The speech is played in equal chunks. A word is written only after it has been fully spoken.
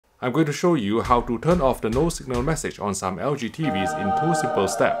I'm going to show you how to turn off the no signal message on some LG TVs in 2 simple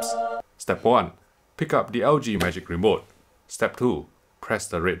steps. Step 1. Pick up the LG Magic Remote. Step 2. Press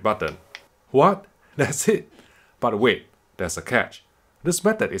the red button. What? That's it? But wait, there's a catch. This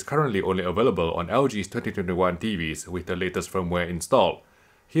method is currently only available on LG's 2021 TVs with the latest firmware installed.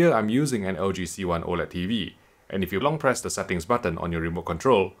 Here I'm using an LG C1 OLED TV, and if you long press the settings button on your remote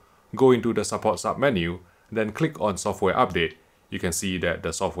control, go into the support submenu, then click on software update, you can see that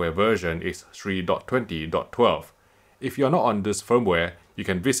the software version is 3.20.12. If you're not on this firmware, you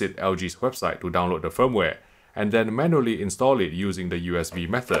can visit LG's website to download the firmware, and then manually install it using the USB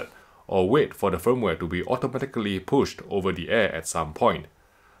method, or wait for the firmware to be automatically pushed over the air at some point.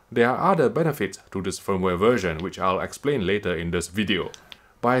 There are other benefits to this firmware version which I'll explain later in this video.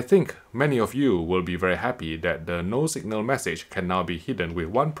 But I think many of you will be very happy that the no signal message can now be hidden with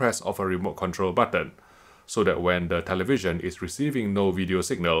one press of a remote control button, so that when the television is receiving no video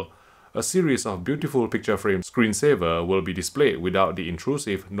signal, a series of beautiful picture frame screensaver will be displayed without the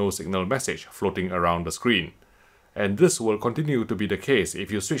intrusive no signal message floating around the screen. And this will continue to be the case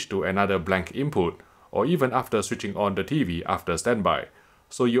if you switch to another blank input, or even after switching on the TV after standby,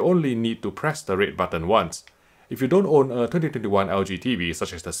 so you only need to press the red button once. If you don't own a 2021 LG TV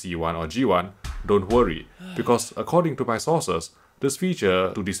such as the C1 or G1, don't worry, because according to my sources, this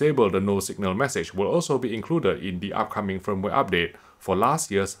feature to disable the no signal message will also be included in the upcoming firmware update for last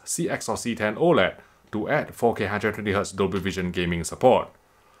year's CX or C10 OLED to add 4K 120Hz Dolby Vision gaming support.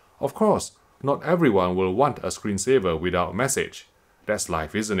 Of course, not everyone will want a screensaver without message. That's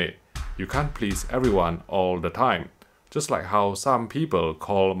life, isn't it? You can't please everyone all the time. Just like how some people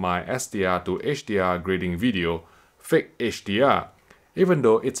call my SDR to HDR grading video fake HDR, even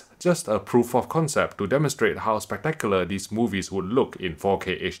though it's just a proof of concept to demonstrate how spectacular these movies would look in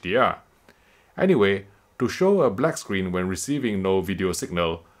 4K HDR. Anyway, to show a black screen when receiving no video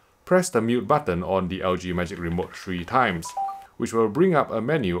signal, press the mute button on the LG Magic Remote 3 times, which will bring up a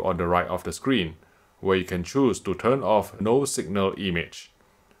menu on the right of the screen, where you can choose to turn off no signal image.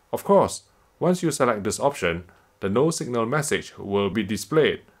 Of course, once you select this option, the no signal message will be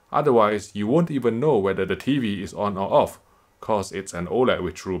displayed, otherwise you won't even know whether the TV is on or off, cause it's an OLED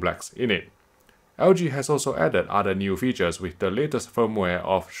with true blacks in it. LG has also added other new features with the latest firmware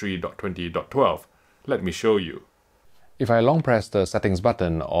of 3.20.12. Let me show you. If I long press the settings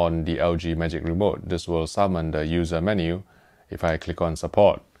button on the LG Magic Remote, this will summon the user menu. If I click on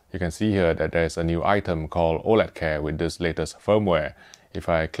support, you can see here that there is a new item called OLED Care with this latest firmware. If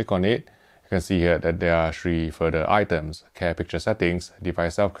I click on it, you can see here that there are 3 further items: Care Picture Settings,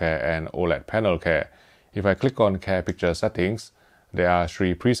 Device Self-Care, and OLED Panel Care. If I click on Care Picture Settings, there are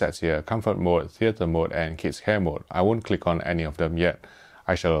 3 presets here: Comfort Mode, Theater Mode, and Kids Care Mode. I won't click on any of them yet.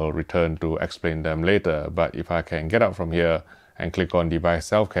 I shall return to explain them later, but if I can get out from here and click on Device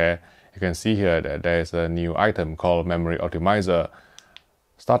Self-Care, you can see here that there is a new item called Memory Optimiser.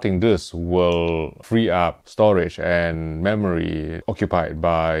 Starting this will free up storage and memory occupied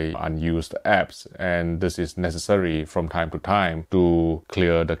by unused apps, and this is necessary from time to time to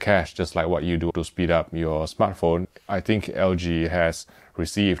clear the cache, just like what you do to speed up your smartphone. I think LG has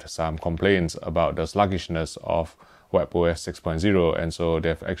received some complaints about the sluggishness of WebOS 6.0, and so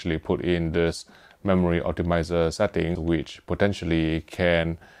they've actually put in this memory optimizer setting, which potentially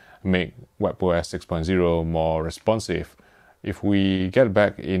can make WebOS 6.0 more responsive. If we get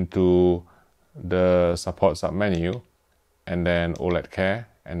back into the support submenu and then OLED Care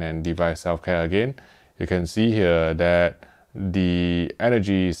and then Device Self-Care again, you can see here that the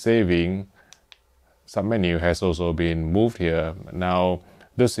energy saving submenu has also been moved here. Now,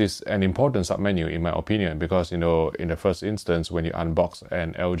 this is an important submenu in my opinion, because in the first instance when you unbox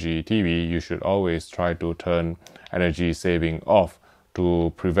an LG TV, you should always try to turn energy saving off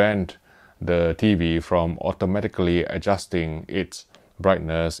to prevent the TV from automatically adjusting its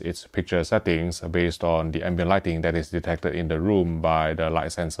brightness, its picture settings based on the ambient lighting that is detected in the room by the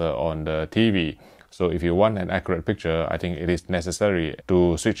light sensor on the TV. So if you want an accurate picture, I think it is necessary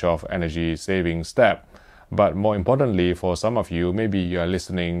to switch off energy saving step. But more importantly, for some of you, maybe you are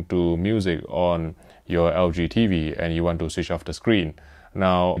listening to music on your LG TV and you want to switch off the screen.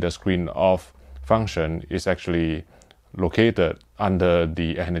 Now, the screen off function is actually located under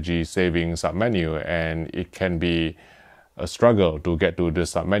the energy saving submenu, and it can be a struggle to get to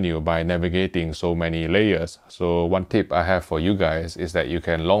this submenu by navigating so many layers. So one tip I have for you guys is that you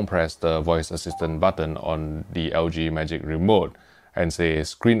can long press the voice assistant button on the LG Magic Remote and say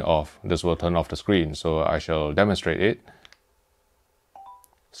screen off. This will turn off the screen. So I shall demonstrate it.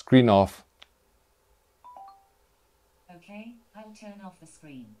 Screen off. Okay, I'll turn off the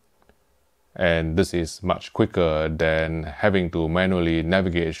screen. And this is much quicker than having to manually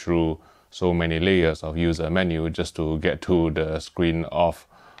navigate through so many layers of user menu just to get to the screen off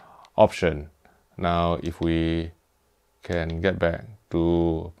option. Now, if we can get back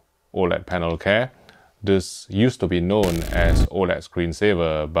to OLED panel care, this used to be known as OLED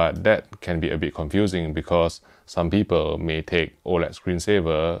screensaver, but that can be a bit confusing because some people may take OLED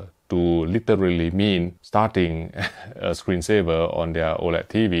screensaver to literally mean starting a screensaver on their OLED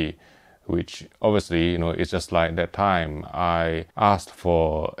TV, which obviously, it's just like that time I asked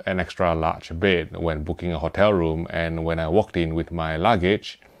for an extra large bed when booking a hotel room, and when I walked in with my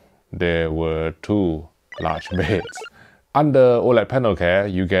luggage, there were 2 large beds. Under OLED panel care,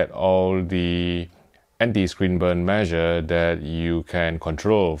 you get all the anti-screen burn measure that you can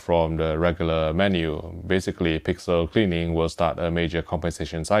control from the regular menu. Basically, pixel cleaning will start a major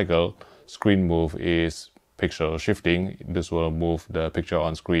compensation cycle. Screen move is pixel shifting. This will move the picture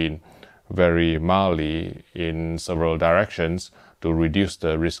on screen very mildly in several directions to reduce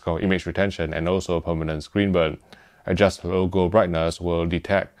the risk of image retention and also permanent screen burn. Adjust logo brightness will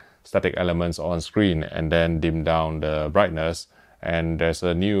detect static elements on screen and then dim down the brightness. And there's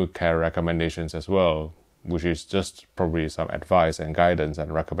a new care recommendations as well, which is just probably some advice and guidance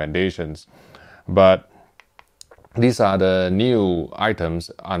and recommendations. But these are the new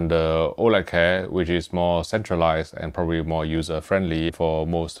items under OLED Care, which is more centralized and probably more user-friendly for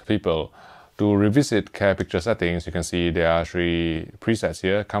most people. To revisit care picture settings, you can see there are 3 presets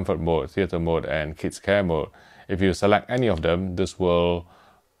here: comfort mode, theater mode, and kids care mode. If you select any of them, this will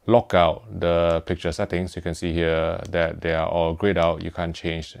lock out the picture settings. You can see here that they are all grayed out. You can't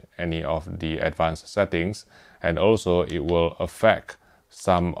change any of the advanced settings, and also it will affect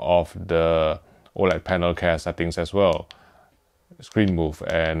some of the OLED panel care settings as well. Screen move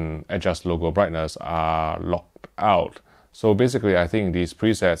and adjust logo brightness are locked out. So basically, I think these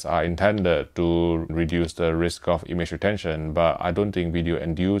presets are intended to reduce the risk of image retention, but I don't think video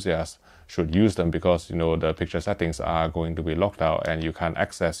enthusiasts should use them because, the picture settings are going to be locked out and you can't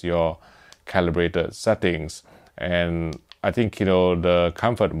access your calibrated settings. And I think, the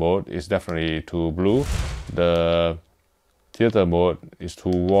comfort mode is definitely too blue. The theater mode is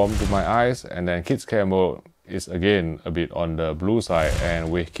too warm to my eyes, and then kids care mode is again a bit on the blue side.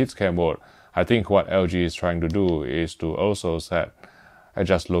 And with kids care mode, I think what LG is trying to do is to also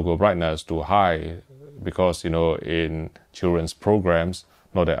adjust logo brightness to high, because in children's programs,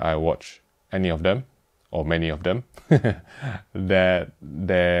 not that I watch any of them or many of them, that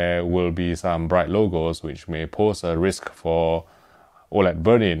there will be some bright logos which may pose a risk for OLED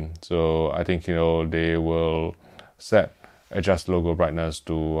burn-in. So I think they will adjust logo brightness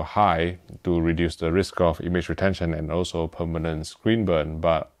to high to reduce the risk of image retention and also permanent screen burn.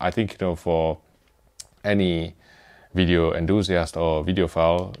 But I think for any video enthusiast or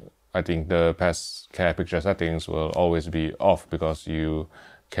videophile, I think the past care picture settings will always be off, because you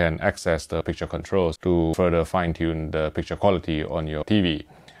can access the picture controls to further fine-tune the picture quality on your TV.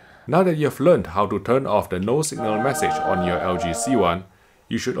 Now that you've learned how to turn off the no signal message on your LG C1,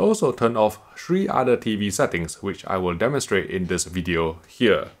 you should also turn off 3 other TV settings, which I will demonstrate in this video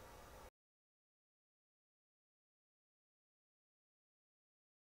here.